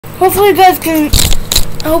hopefully you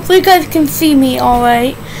guys can see me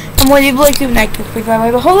alright. I'm going to like do night quickly by the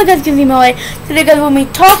way, but hopefully you guys can see me alright. Today guys will be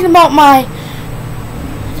talking about my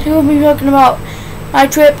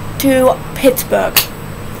trip to Pittsburgh.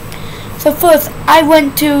 So first, I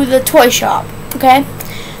went to the toy shop. Okay,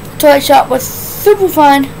 the toy shop was super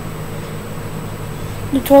fun.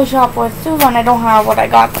 I don't have what I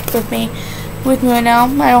got with me right now.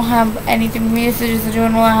 I don't have anything with me. This is just a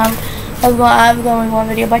journal I have. I was going to one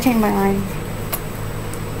video, but I changed my mind.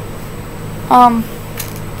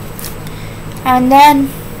 And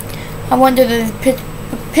then I went to the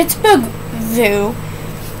Pittsburgh Zoo,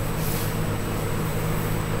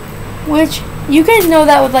 which you guys know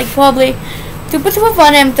that was like probably super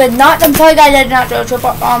fun. And I'm sorry guys, I did not do a trip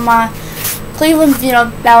on my Cleveland. You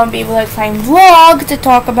know, that would be like same vlog to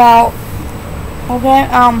talk about. Okay,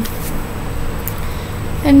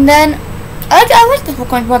 and then I like the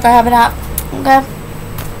Bitcoin spot I have it at. Okay,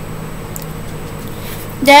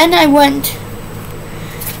 then I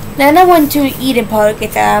went to Eden Park.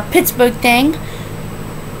 It's a Pittsburgh thing.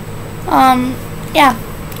 Yeah,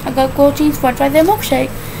 I got gold cheese french fries and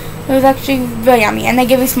milkshake. It was actually very yummy, and they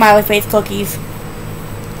give you smiley face cookies.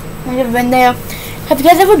 I've never been there. Have you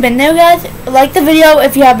guys ever been there, guys? Like the video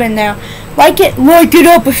if you have been there. Like it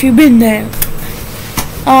up if you've been there.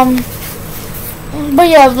 But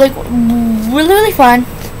yeah, it was like really fun.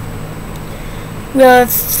 It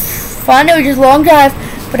was fun. It was just a long drive,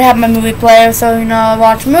 but I have my movie player, so you know I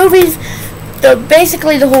watch movies.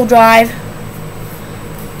 Basically the whole drive.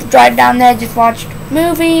 Drive down there, just watched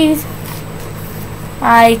movies.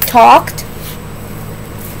 I talked,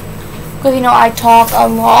 because you know I talk a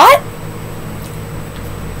lot.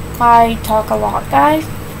 Guys.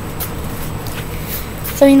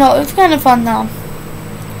 So you know it was kind of fun though.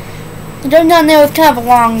 The drive down there was kind of a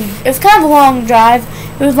long. It was kind of a long drive.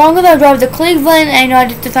 It was longer than a drive to Cleveland, and you know I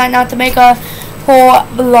just decided not to make a whole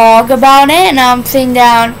vlog about it. And I'm sitting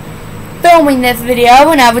down filming this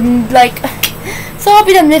video, and I would like. So I'll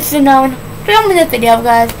be done this and filming this video,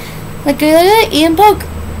 guys. Like Eden Park,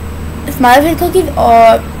 smiley face cookies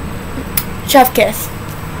or chef kiss.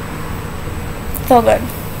 So good.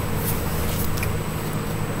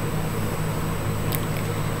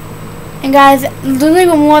 And guys, literally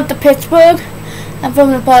when we went to Pittsburgh, I'm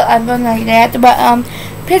filming like that, but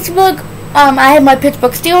Pittsburgh, I had my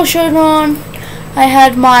Pittsburgh Steelers shirt on, I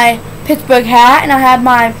had my Pittsburgh hat, and I had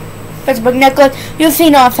my Pittsburgh necklace. You've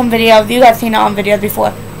seen it on some videos. You guys seen it on videos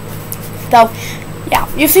before. So yeah,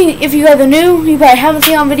 if you guys are new, you probably haven't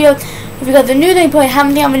seen it on videos. If you guys are new, then you probably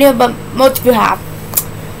haven't seen it on videos, but most of you have.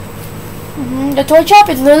 The toy shop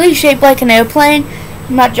is literally shaped like an airplane.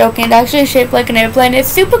 I'm not joking, it's actually shaped like an airplane. It's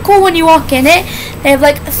super cool when you walk in it. They have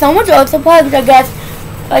like so much art supplies, which I guess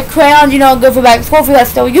like crayons, you know, good for back to school. If you guys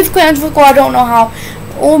still use crayons for school, I don't know how.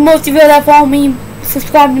 Or most of you that follow me,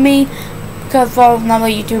 subscribe to me, because follow not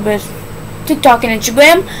like YouTubers, TikTok and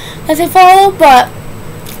Instagram as they follow, but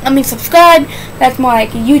I mean subscribe, that's more like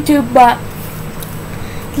YouTube, but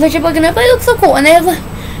it's like an airplane. It looks so cool, and they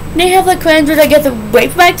have like crayons which I guess are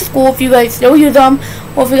great for back to school if you guys still use them,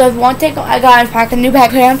 or if you guys want to take them. I got a new pack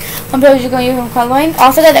crayon. I'm probably just gonna use them coloring.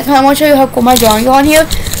 Also guys, I kinda wanna show you how cool my drawings are on here.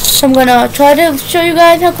 So I'm gonna try to show you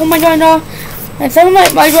guys how cool my drawings are. And some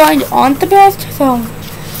of my drawings aren't the best. So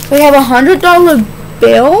we have $100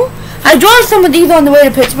 bill. I draw some of these on the way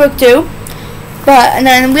to Pittsburgh too. And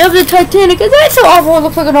then we have the Titanic. It's so awful. It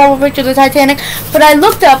looks like an awful picture of the Titanic. But I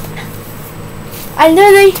looked up.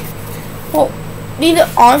 These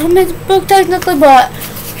aren't from Pittsburgh technically, but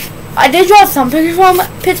I did draw some pictures from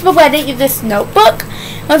Pittsburgh, but I didn't use this notebook.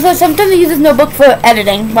 And so sometimes I use this notebook for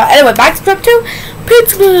editing. But anyway, back to trip to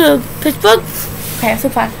Pittsburgh. Okay, so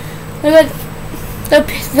fun. Look at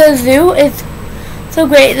the zoo is so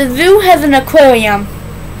great. The zoo has an aquarium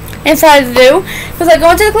inside the zoo. It was like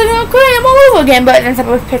going to the Cleveland Aquarium all over again, but instead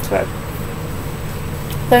it was Pittsburgh.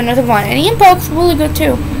 So another one. And Eden Park's really good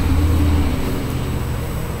too.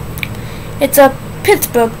 It's a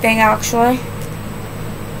Pittsburgh thing actually.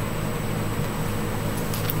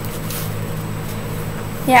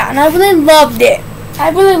 Yeah, and I really loved it.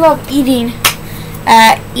 I really love eating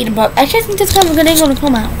at Eden Park. I just think this time we're gonna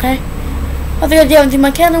come out, okay? I think I haven't seen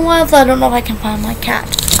my cat in a while, so I don't know if I can find my cat.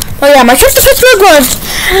 Oh yeah, my trip to Pittsburgh was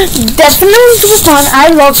definitely super fun.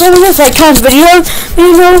 I love filming this like kind of videos.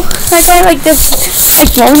 You know, like I like this,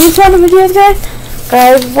 like filming these kind of videos, guys.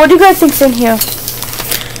 Guys, what do you guys think's in here?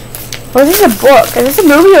 Or is this a book? Is this a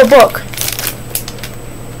movie or a book?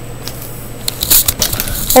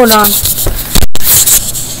 Hold on.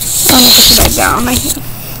 I'm gonna put that down right here.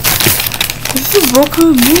 Is this a book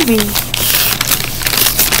or a movie?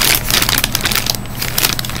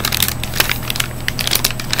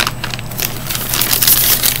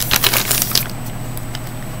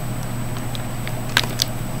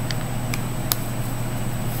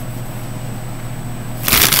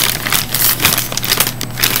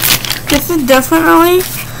 this is definitely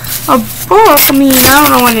a book. I mean, I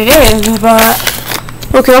don't know what it is, but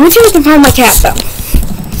okay, let me see if I can find my cat though.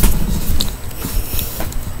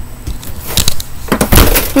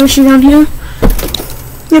 Is she down here?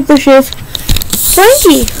 Yep, there she is.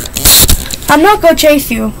 Frankie! I'm not gonna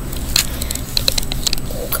chase you.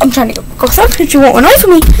 I'm trying to go stop because she won't run away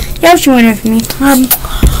from me. Yeah, she went away from me.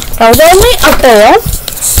 That was only a fail.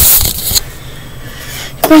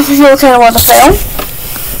 Makes me feel kind of like a fail.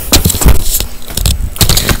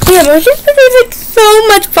 Yeah, but it's just because it's so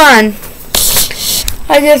much fun.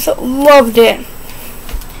 I just loved it.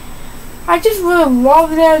 I just really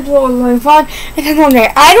loved it. It was really fun. And then one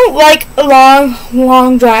day, I don't like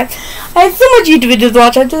long drives. I have so much YouTube videos to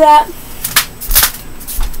watch after that.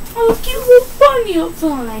 Oh, cute little bunny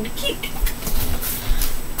outside. Cute.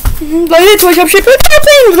 Go to the toy shop, ship it,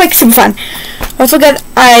 it was like super fun. Also, guys,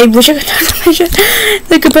 I wish I could turn the picture.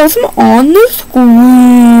 They could post them on the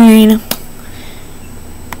screen.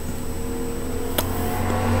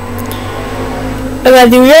 I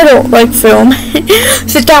gotta do a like film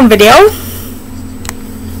sit down video.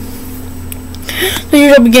 So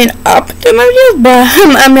usually I'll be getting up to my videos, but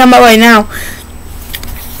I'm on my way now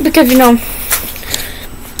because you know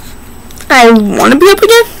I want to be up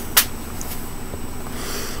again.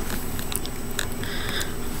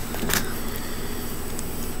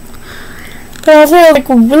 But also like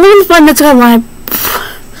really fun to tell my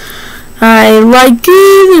I like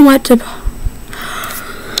it and what to do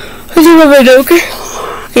my video, okay?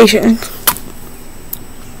 Okay, sure.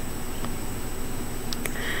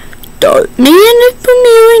 Start me in it for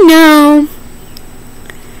me right now.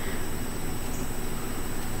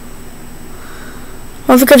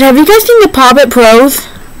 Also, guys, have you guys seen the Poppet Pros?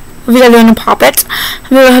 Have you guys done the Poppets?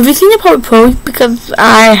 Have you seen the Poppet Pros? Because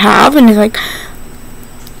I have, and it's like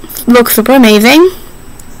looks super amazing.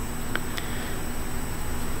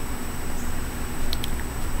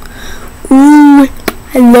 Ooh,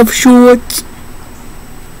 I love shorts.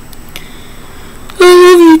 I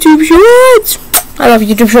love YouTube shorts. I love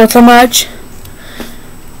YouTube shorts so much.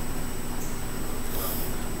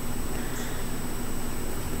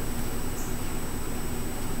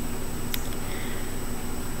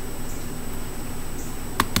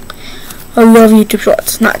 I love YouTube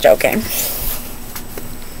shorts. Not joking.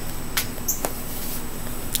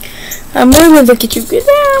 I'm really going to look at you guys.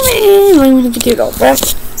 I'm really going to look at you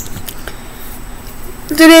guys.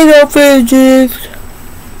 Today's outfit is just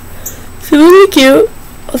really cute.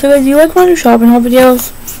 Also, guys, do you like watching shopping haul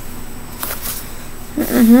videos?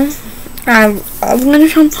 I'm going to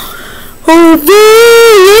show haul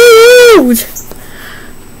videos.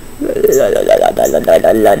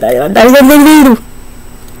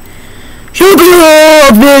 Shopping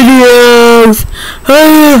haul videos.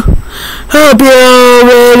 Happy haul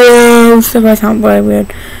videos. If I sound very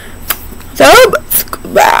weird.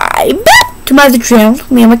 Subscribe to my channel,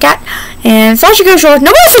 me and my cat, and Sasha Girl Shorts.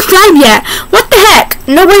 Nobody's subscribed yet. What the heck?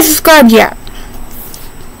 Nobody's subscribed yet.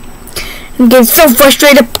 I'm getting so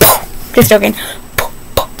frustrated. Just joking.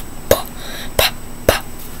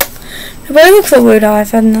 But it looks so weird how I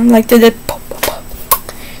said them like they did.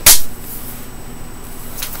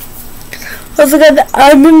 Also, guys,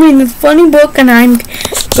 I've been reading this funny book, and I'm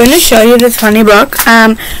going to show you this funny book.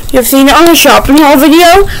 You've seen it on a shopping haul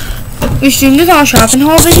video. You've seen this on a shopping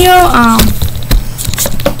haul video.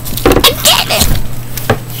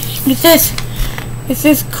 It's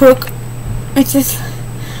this cookbook.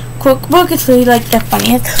 It's really like the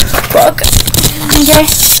funniest book. Okay.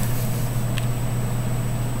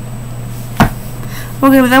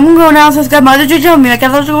 Okay, but I'm gonna go now. Subscribe my other channel. Me, like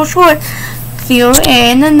I said, go short. See you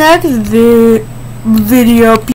in the next video.